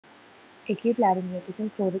Acute laryngitis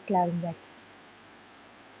and chronic laryngitis.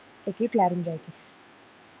 Acute laryngitis.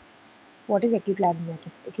 What is acute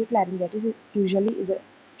laryngitis? Acute laryngitis usually is a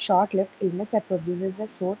short-lived illness that produces a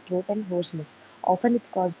sore throat and hoarseness. Often it's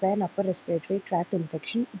caused by an upper respiratory tract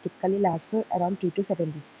infection. It typically lasts for around 3 to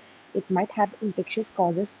 7 days. It might have infectious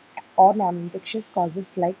causes or non-infectious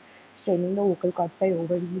causes like straining the vocal cords by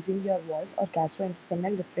overusing your voice, or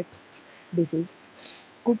gastrointestinal reflux disease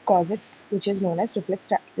could cause it, which is known as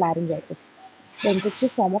reflex laryngitis. The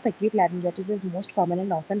infectious form of acute laryngitis is most common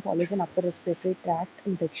and often follows an upper respiratory tract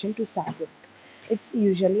infection to start with. It's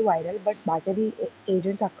usually viral, but bacterial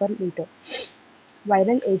agents occur later.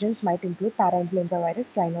 Viral agents might include parainfluenza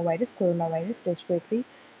virus, rhinovirus, coronavirus, respiratory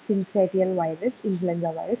syncytial virus,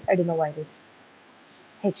 influenza virus, adenovirus.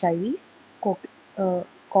 HIV,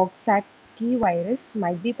 Coxsackie virus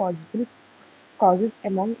might be possible causes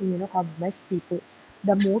among immunocompromised people.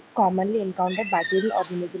 The more commonly encountered bacterial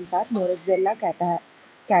organisms are Moraxella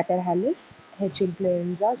catarrhalis, H.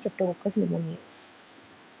 influenza, Streptococcus pneumoniae.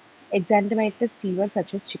 Exanthematous fever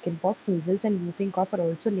such as chickenpox, measles, and whooping cough are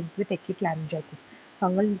also linked with acute laryngitis.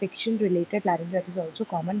 Fungal infection-related laryngitis is also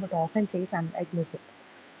common but often stays undiagnosed.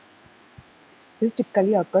 This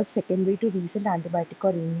typically occurs secondary to recent antibiotic or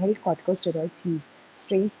inhaled corticosteroids use.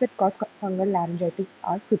 Strains that cause fungal laryngitis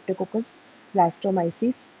are Cryptococcus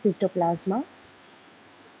blastomyces, Histoplasma,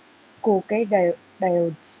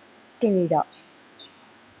 Coccidioides, Candida.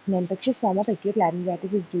 An infectious form of acute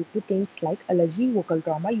laryngitis is due to things like allergy, vocal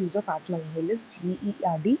trauma, use of asthma inhalers,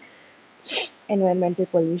 GERD, environmental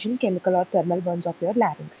pollution, chemical or thermal burns of your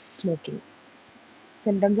larynx, smoking.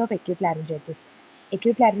 Symptoms of acute laryngitis.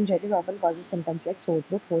 Acute laryngitis often causes symptoms like sore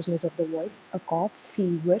throat, hoarseness of the voice, a cough,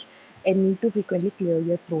 fever, and need to frequently clear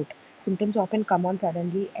your throat. Symptoms often come on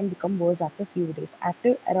suddenly and become worse after a few days.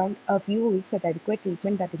 After around a few weeks with adequate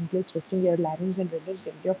treatment that includes resting your larynx and drinking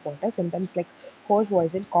plenty of water, symptoms like hoarse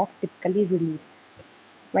voice and cough typically relieve.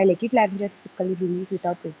 While acute laryngitis typically relieves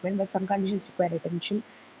without treatment, but some conditions require attention.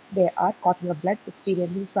 They are coughing up blood,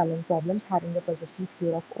 experiencing swallowing problems, having a persistent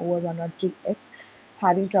fever of over 103 F,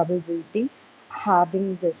 having trouble breathing,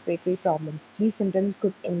 having respiratory problems. These symptoms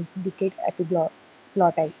could indicate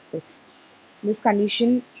epiglottitis. This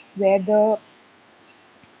condition, where the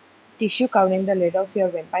tissue covering the lid of your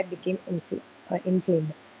windpipe became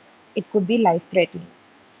inflamed, it could be life-threatening.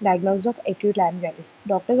 Diagnosis of acute laryngitis.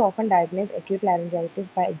 Doctors often diagnose acute laryngitis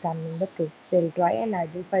by examining the throat. They'll try and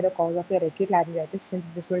identify the cause of your acute laryngitis, since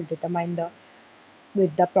this will determine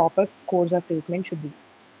the proper course of treatment should be,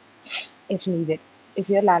 if needed. If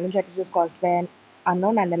your laryngitis is caused by an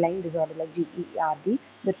unknown underlying disorder like GERD,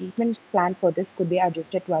 the treatment plan for this could be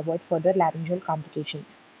adjusted to avoid further laryngeal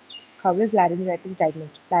complications. How is laryngitis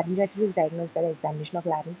diagnosed? Laryngitis is diagnosed by the examination of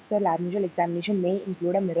larynx. The laryngeal examination may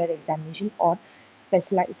include a mirror examination or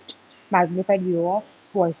specialized magnified view of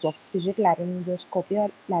voice box, digital laryngoscopy, or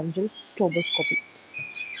laryngeal stroboscopy.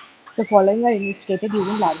 The following are investigated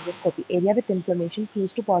using laryngoscopy. Area with inflammation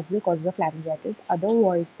clues to possible causes of laryngitis. Other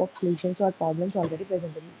voice box lesions or problems already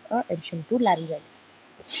present in addition to laryngitis.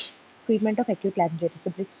 Treatment of acute laryngitis. The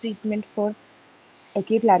best treatment for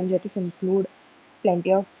acute laryngitis include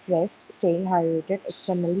plenty of rest, staying hydrated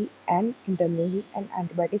externally and internally, and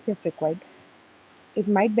antibiotics if required. It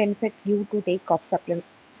might benefit you to take cough supplements,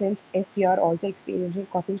 since if you are also experiencing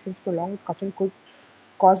coughing, since prolonged coughing could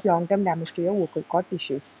cause long-term damage to your vocal cord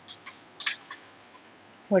tissues.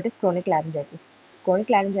 What is chronic laryngitis?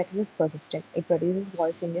 Chronic laryngitis is persistent. It produces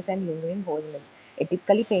voice changes and lingering hoarseness. It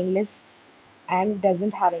typically painless and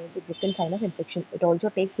doesn't have any significant sign of infection. It also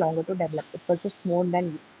takes longer to develop. It persists more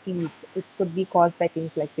than weeks. It could be caused by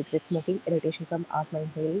things like cigarette smoking, irritation from asthma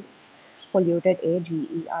inhalers, polluted air,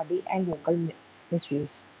 GERD, and vocal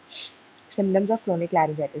misuse. Symptoms of chronic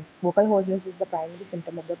laryngitis. Vocal hoarseness is the primary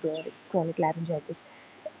symptom of the chronic laryngitis.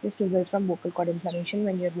 This results from vocal cord inflammation.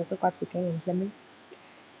 When your vocal cords become inflamed,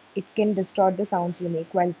 it can distort the sounds you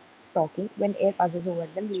make while talking when air passes over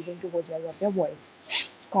them, leading to hoarseness of your voice.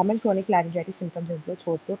 Common chronic laryngitis symptoms include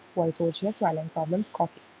sore throat, voice hoarseness, swallowing problems,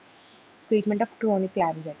 coughing. Treatment of chronic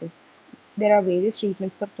laryngitis. There are various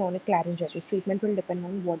treatments for chronic laryngitis. Treatment will depend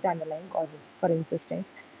on what the underlying cause is. For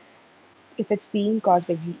instance, if it's being caused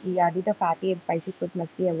by GERD, the fatty and spicy food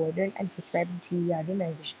must be avoided and prescribed GERD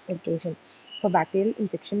medication. For bacterial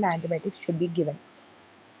infection, the antibiotics should be given.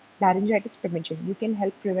 Laryngitis prevention. You can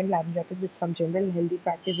help prevent laryngitis with some general healthy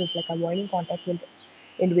practices like avoiding contact with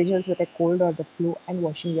individuals with a cold or the flu and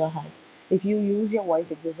washing your hands. If you use your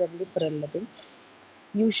voice excessively for a living,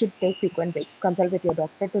 you should take frequent breaks. Consult with your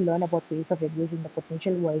doctor to learn about ways of reducing the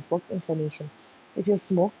potential voice box inflammation. If you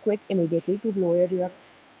smoke, quit immediately to lower your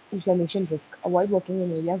inflammation risk. Avoid working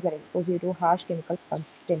in areas that expose you to harsh chemicals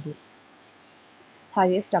consistently.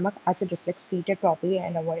 higher stomach acid reflux treated properly,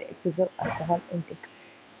 and avoid excessive alcohol intake.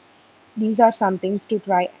 These are some things to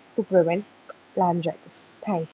try to prevent laryngitis. Thank you.